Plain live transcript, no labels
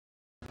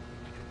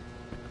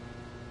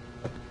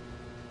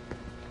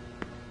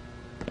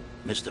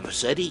Mr.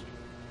 Vercetti?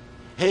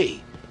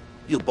 Hey,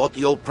 you bought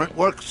the old Print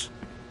Works?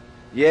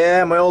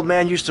 Yeah, my old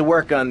man used to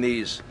work on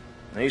these.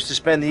 I used to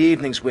spend the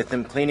evenings with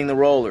him cleaning the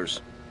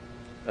rollers.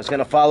 I was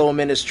gonna follow him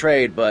in his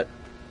trade, but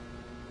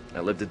I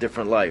lived a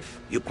different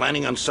life. You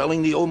planning on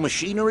selling the old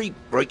machinery?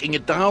 Breaking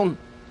it down?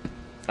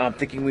 I'm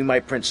thinking we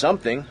might print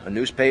something. A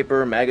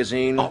newspaper, a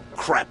magazine. Oh,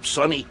 crap,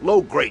 Sonny.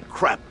 Low-grade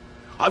crap.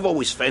 I've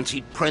always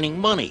fancied printing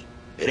money.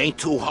 It ain't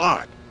too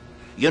hard.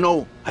 You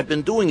know, I've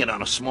been doing it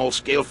on a small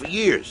scale for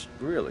years.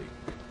 Really?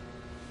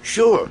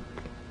 Sure.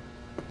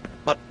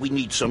 But we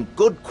need some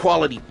good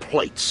quality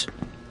plates.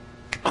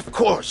 Of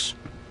course.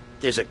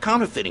 There's a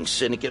counterfeiting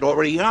syndicate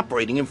already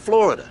operating in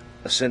Florida.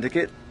 A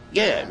syndicate?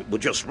 Yeah,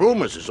 with just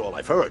rumors is all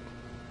I've heard.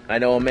 I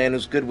know a man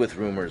who's good with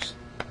rumors.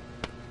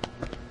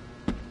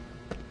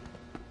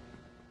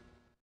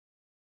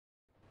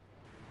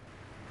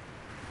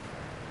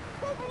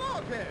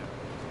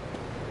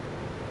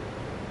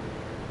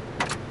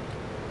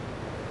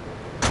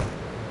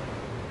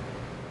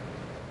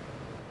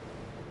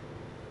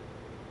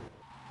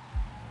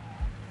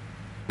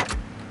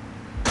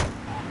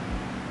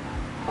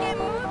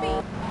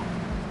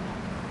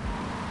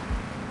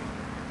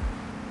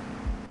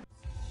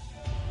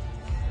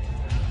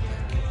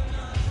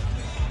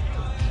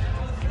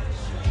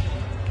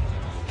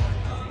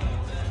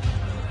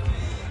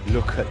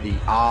 Look at the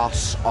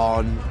arse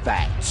on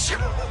that.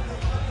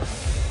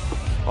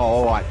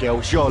 All right,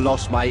 girls, you're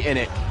lost, mate,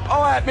 innit?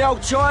 All right, me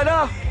old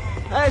China.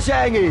 How's it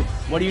hanging?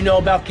 What do you know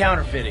about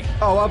counterfeiting?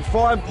 Oh, I'm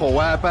fine, Paul.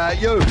 How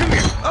about you?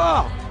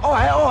 Oh, all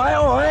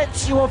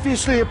right. You're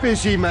obviously a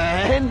busy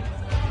man.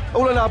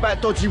 All I know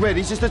about Dodgy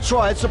Reddies is to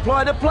try and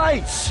supply the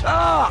plates.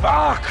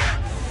 Fuck!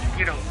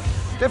 You know,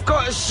 they've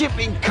got a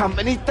shipping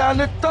company down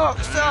the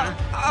docks.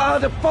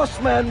 The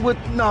boss man would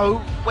know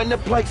when the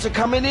plates are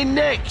coming in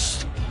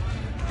next.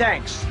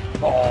 Thanks,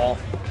 Paul.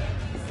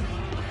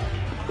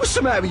 What's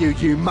the matter with you,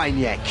 you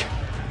maniac?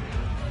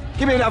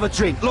 Give me another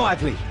drink,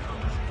 lively.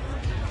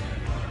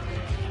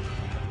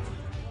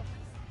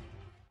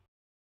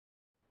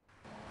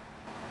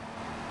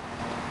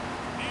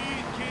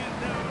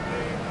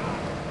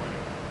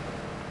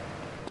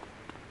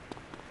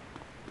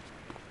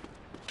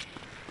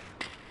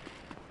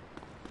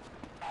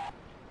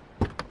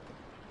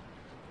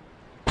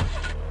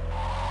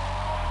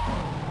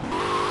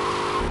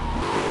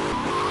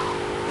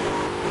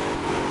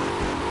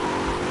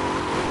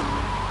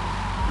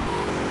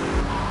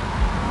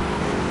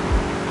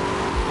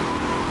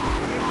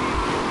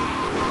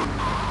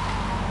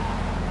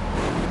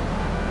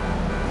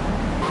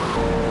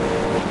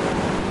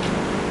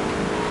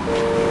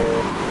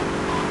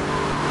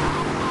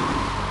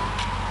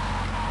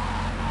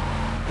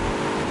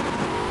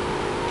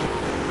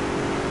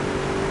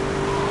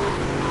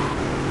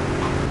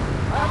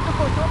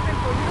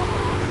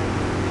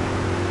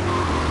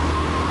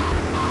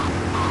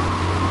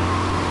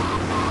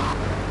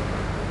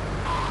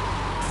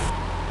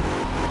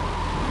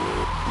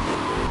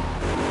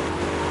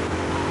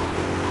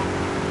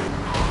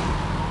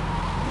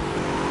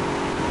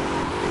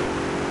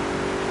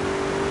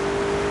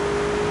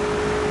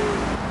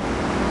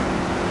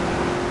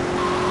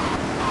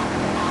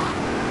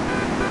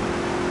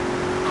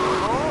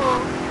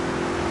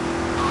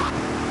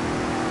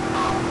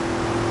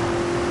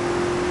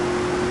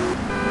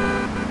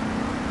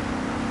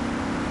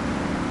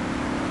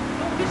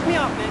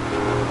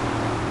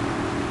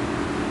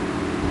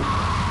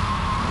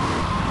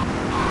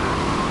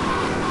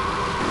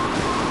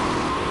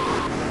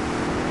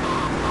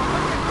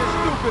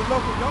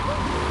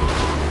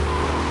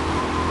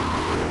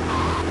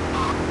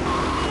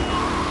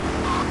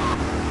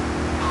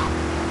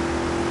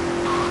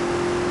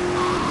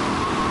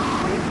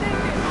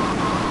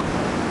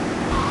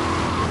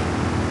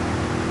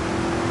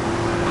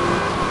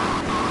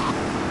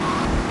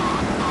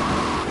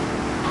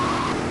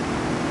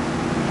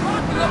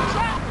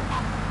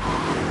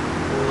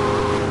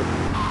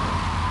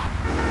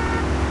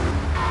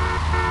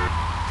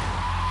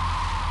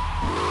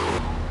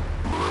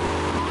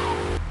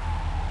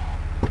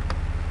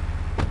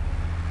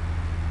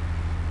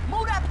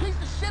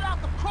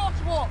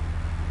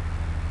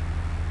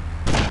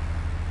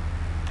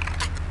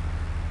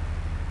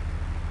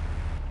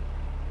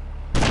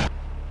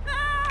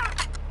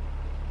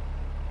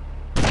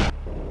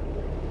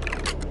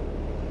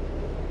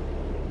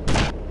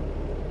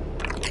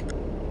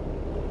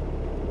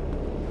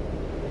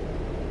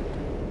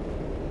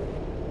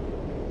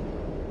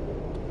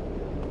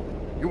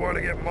 You want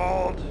to get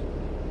mauled?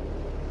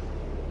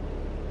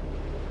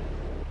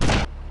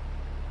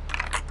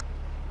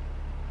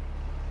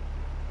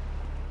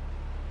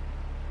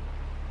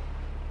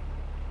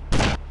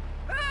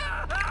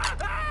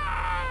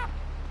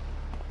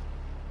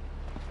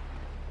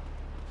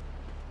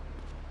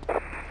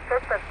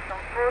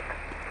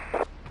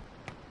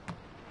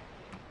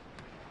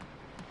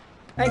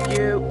 Thank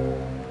you.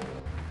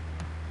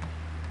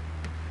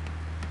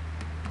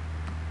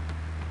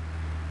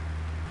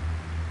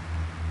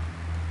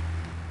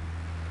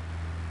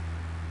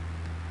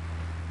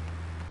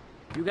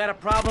 You got a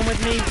problem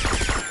with me?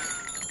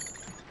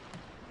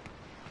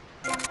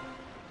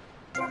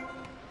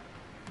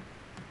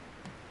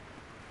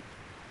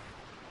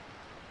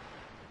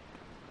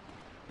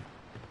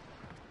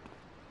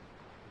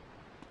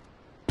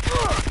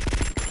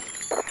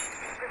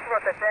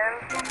 10,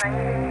 19,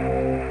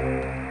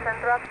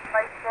 Central,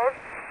 Viceport.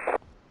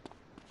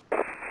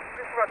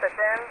 Please route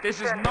 10, This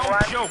is 21, no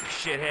joke,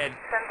 shithead.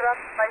 Central,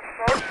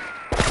 Viceport.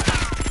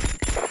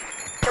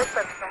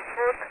 Suspect on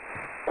foot.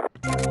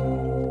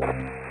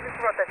 Please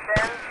route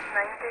 10,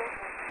 19,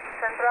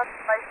 Central,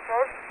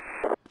 Viceport.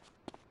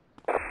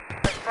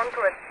 Respond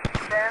to it,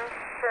 10,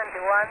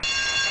 21,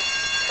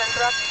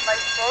 Central,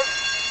 Viceport.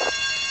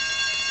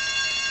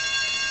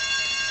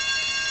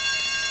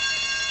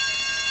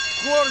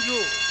 Who are you?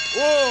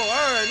 Oh,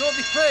 alright, no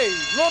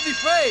deface, no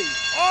deface.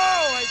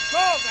 Oh, I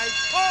talk.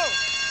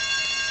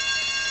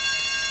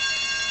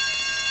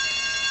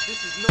 This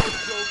is no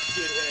joke,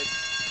 shithead.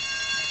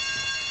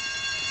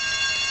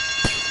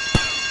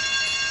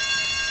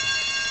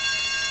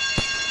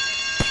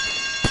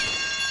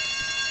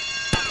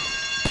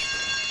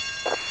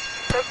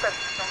 Suspect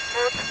on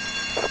foot.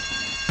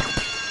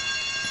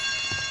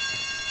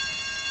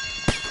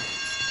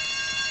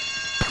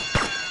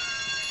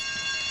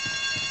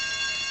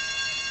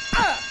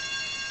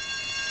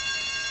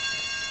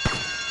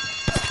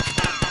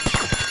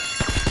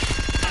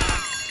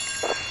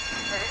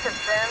 There is a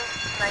 10,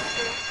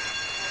 19,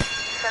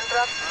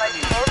 Central,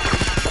 Viceport.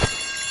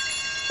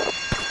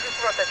 Please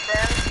route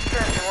 10,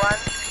 21,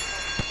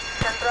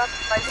 Central,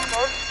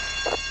 Viceport.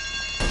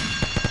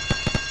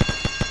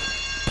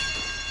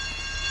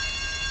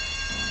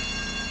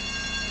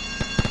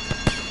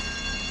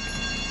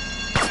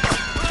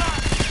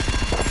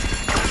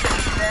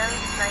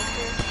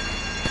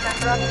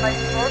 Central,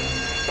 Viceport.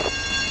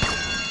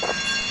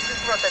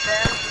 Please route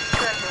 10,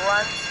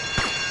 21,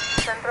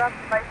 Central,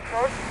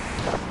 Viceport.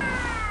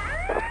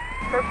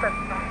 Suspect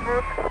on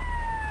foot.